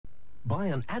Buy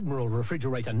an Admiral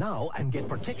refrigerator now and get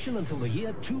protection until the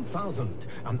year 2000.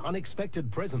 An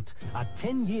unexpected present. A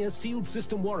 10-year sealed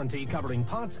system warranty covering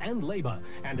parts and labour.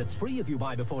 And it's free if you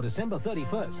buy before December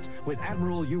 31st. With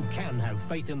Admiral, you can have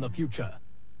faith in the future.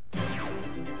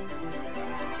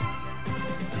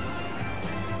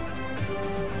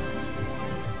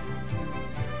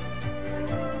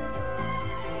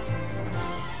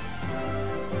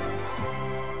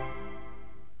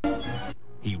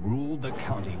 He ruled the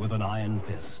county with an iron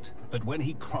fist, but when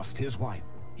he crossed his wife,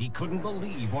 he couldn't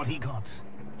believe what he got.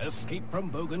 Escape from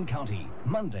Bogan County,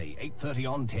 Monday,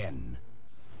 8:30 on 10.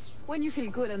 When you feel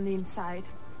good on the inside,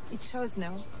 it shows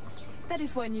now. That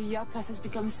is why New Yoplast has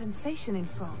become a sensation in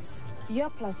France.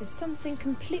 Yoplast is something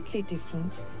completely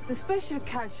different. The special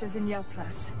cultures in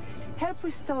Yoplast help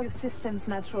restore your system's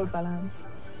natural balance.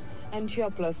 And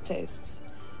Yoplast tastes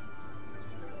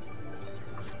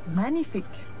magnifique.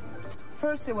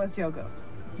 First there was yoga.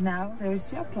 Now there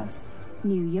is Yoplast.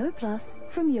 New Yoplast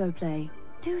from Yoplait.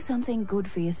 Do something good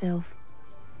for yourself.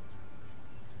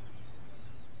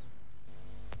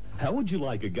 How would you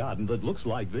like a garden that looks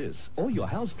like this? Or your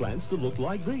houseplants to look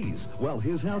like these? Well,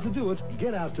 here's how to do it.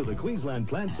 Get out to the Queensland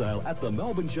plant sale at the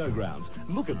Melbourne Showgrounds.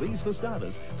 Look at these for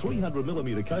starters.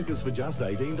 300mm crocus for just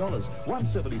 $18.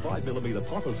 175mm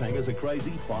pothos hangers are crazy,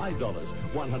 $5.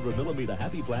 100mm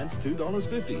happy plants,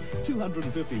 $2.50.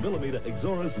 250mm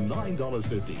Exoras,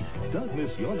 $9.50. Don't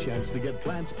miss your chance to get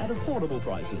plants at affordable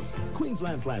prices.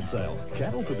 Queensland plant sale,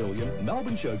 Cattle Pavilion,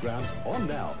 Melbourne Showgrounds, on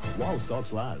now, while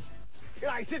stocks last.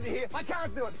 I'm sitting here, I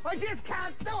can't do it. I just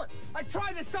can't do it. I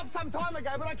tried to stop some time ago,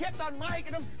 but I kept on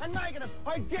making them and making them.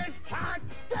 I just can't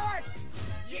do it.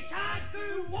 You can't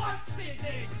do what,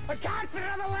 Sydney? I can't fit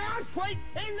another lounge suite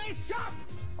in this shop.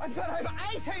 I've got over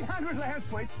 1,800 lounge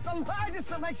suites, the largest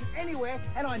selection anywhere,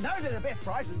 and I know they're the best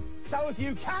prices. So if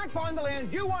you can't find the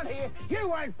lounge you want here, you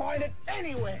won't find it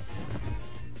anywhere.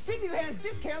 Sydney Lounge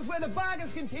discounts where the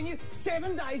bargains continue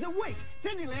 7 days a week.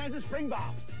 Sydney Lounge with Spring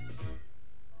Bar.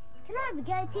 Can I have a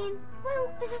go, Tim?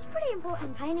 Well, this is pretty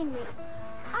important painting week.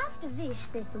 After this,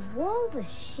 there's the wall, the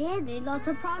shed, there's lots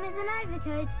of primers and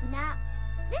overcoats. Nah,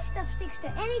 this stuff sticks to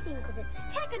anything because it's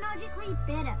technologically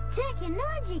better.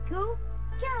 Technological?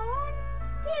 Go on,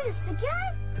 give us a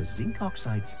go. The zinc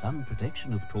oxide sun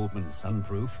protection of Taubman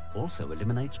Sunproof also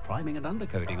eliminates priming and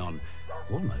undercoating on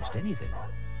almost anything.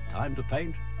 Time to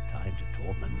paint, time to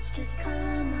Taubman's. Just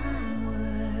come my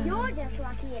way. You're just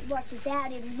lucky it washes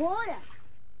out in water.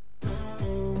 Fit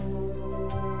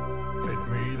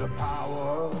me the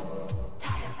power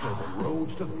for the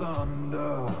roads to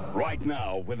thunder. Right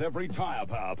now, with every Tyre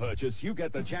Power purchase, you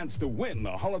get the chance to win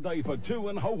a holiday for two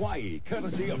in Hawaii,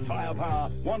 courtesy of Tyre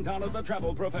Power, one down at the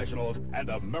Travel Professionals and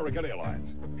American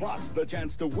Airlines. Plus, the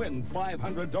chance to win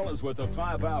 $500 worth of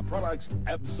Tyre Power products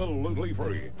absolutely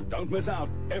free. Don't miss out.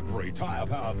 Every Tyre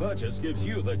Power purchase gives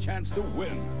you the chance to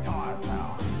win. Tyre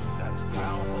Power, that's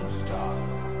powerful stuff.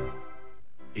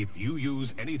 If you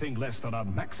use anything less than a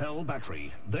Maxell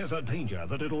battery, there's a danger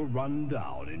that it'll run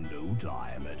down in no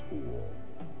time at all.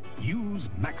 Use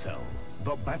Maxell,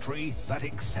 the battery that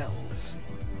excels.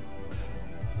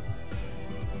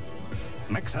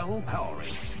 Maxell Power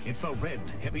Race. It's the red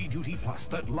heavy-duty plus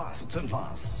that lasts and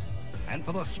lasts. And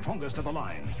for the strongest of the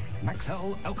line,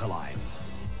 Maxell Alkaline.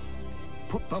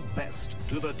 Put the best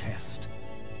to the test.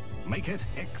 Make it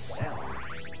excel.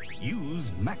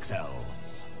 Use Maxell.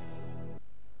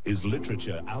 His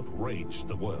literature outraged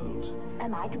the world.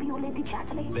 Am I to be your Lady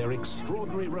Chatterley? Their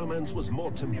extraordinary romance was more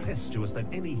tempestuous than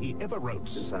any he ever wrote.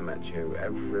 Since I met you,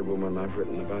 every woman I've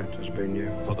written about has been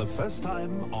you. For the first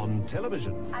time on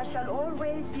television. I shall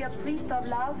always be a priest of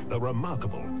love. The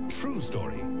remarkable, true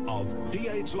story of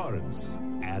D.H. Lawrence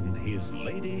and his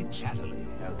Lady Chatterley.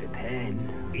 I'll be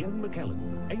pained. Ian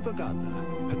McKellen, Ava Gardner,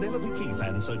 Penelope Keith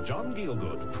and Sir John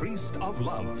Gielgud, Priest of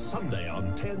Love, Sunday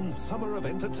on 10's Summer of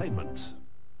Entertainment.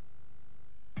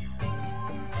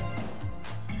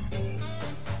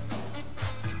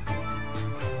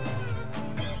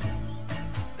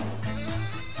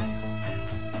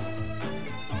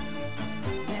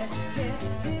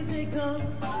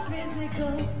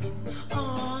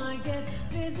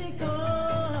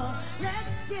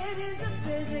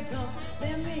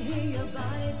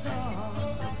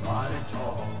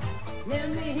 Let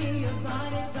me hear your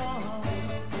body talk.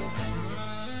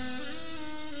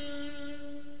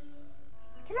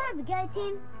 Can I have a go,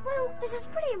 Tim? Well, this is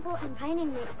pretty important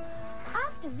painting week.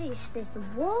 After this, there's the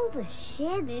wall, the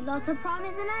shed, there's lots of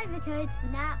primers and overcoats.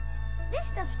 Nah, this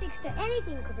stuff sticks to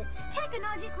anything because it's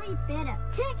technologically better.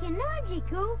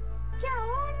 Technological? Go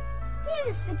on, Give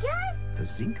us a go. The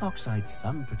zinc oxide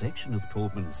sun protection of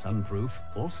Taubman Sunproof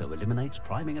also eliminates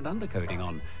priming and undercoating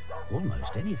on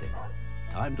almost anything.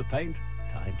 Time to paint,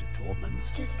 time to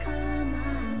Taubman's. Just come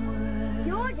on.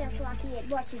 You're just lucky it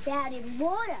washes out in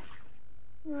water.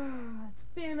 It's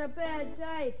been a bad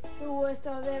day, the worst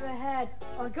I've ever had.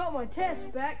 I got my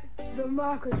test back. The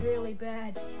mark was really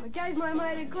bad. I gave my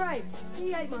mate a grape.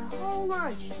 He ate my whole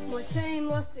lunch. My team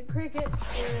lost at cricket.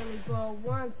 I only bowled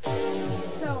once.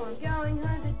 So I'm going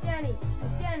home to Danny,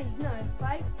 because Danny's no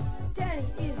fake. Danny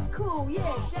is cool,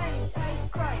 yeah, Danny tastes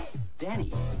great.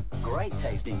 Danny, great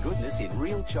tasting goodness in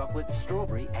real chocolate,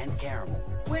 strawberry and caramel.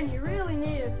 When you really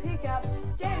need a pickup,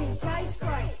 Danny tastes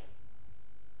great.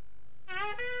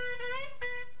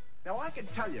 Now, I can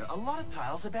tell you a lot of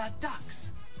tales about ducks.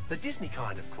 The Disney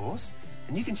kind, of course.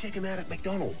 And you can check them out at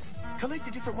McDonald's. Collect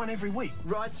a different one every week.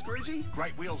 Right, Scroogey?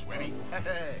 Great wheels, Wenny.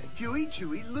 Huey,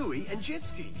 Chewy, Louie and Jet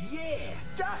Ski. Yeah!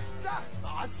 Duck!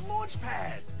 Oh, it's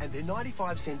Launchpad! And they're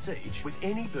 95 cents each with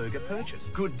any burger purchase.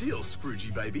 Good deal,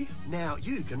 Scroogey, baby. Now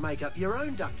you can make up your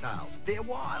own DuckTales. They're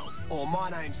wild. Or My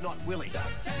Name's Not Willie.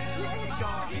 DuckTales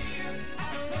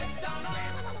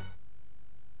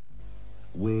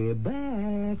We're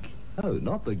back. Oh,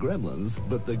 not the gremlins,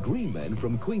 but the green men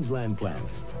from Queensland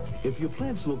Plants. If your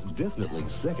plants look definitely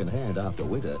second-hand after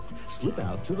winter, slip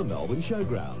out to the Melbourne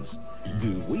Showgrounds.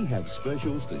 Do we have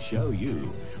specials to show you?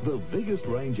 The biggest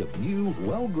range of new,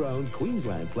 well-grown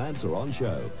Queensland plants are on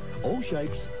show. All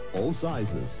shapes, all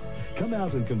sizes. Come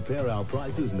out and compare our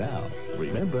prices now.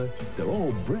 Remember, they're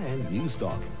all brand new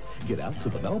stock. Get out to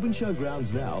the Melbourne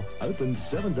Showgrounds now, open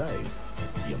 7 days.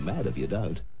 You're mad if you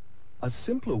don't. A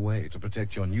simpler way to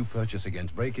protect your new purchase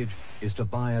against breakage is to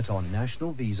buy it on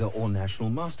National Visa or National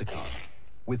MasterCard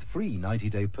with free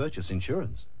 90-day purchase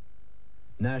insurance.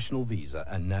 National Visa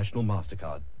and National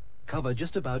MasterCard cover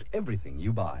just about everything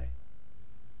you buy.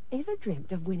 Ever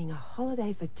dreamt of winning a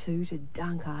holiday for 2 to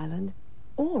Dunk Island?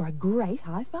 Or a great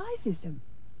hi-fi system?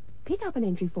 Pick up an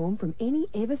entry form from any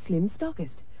Ever Slim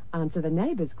stockist, answer the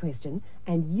neighbour's question,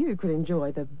 and you could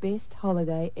enjoy the best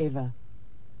holiday ever.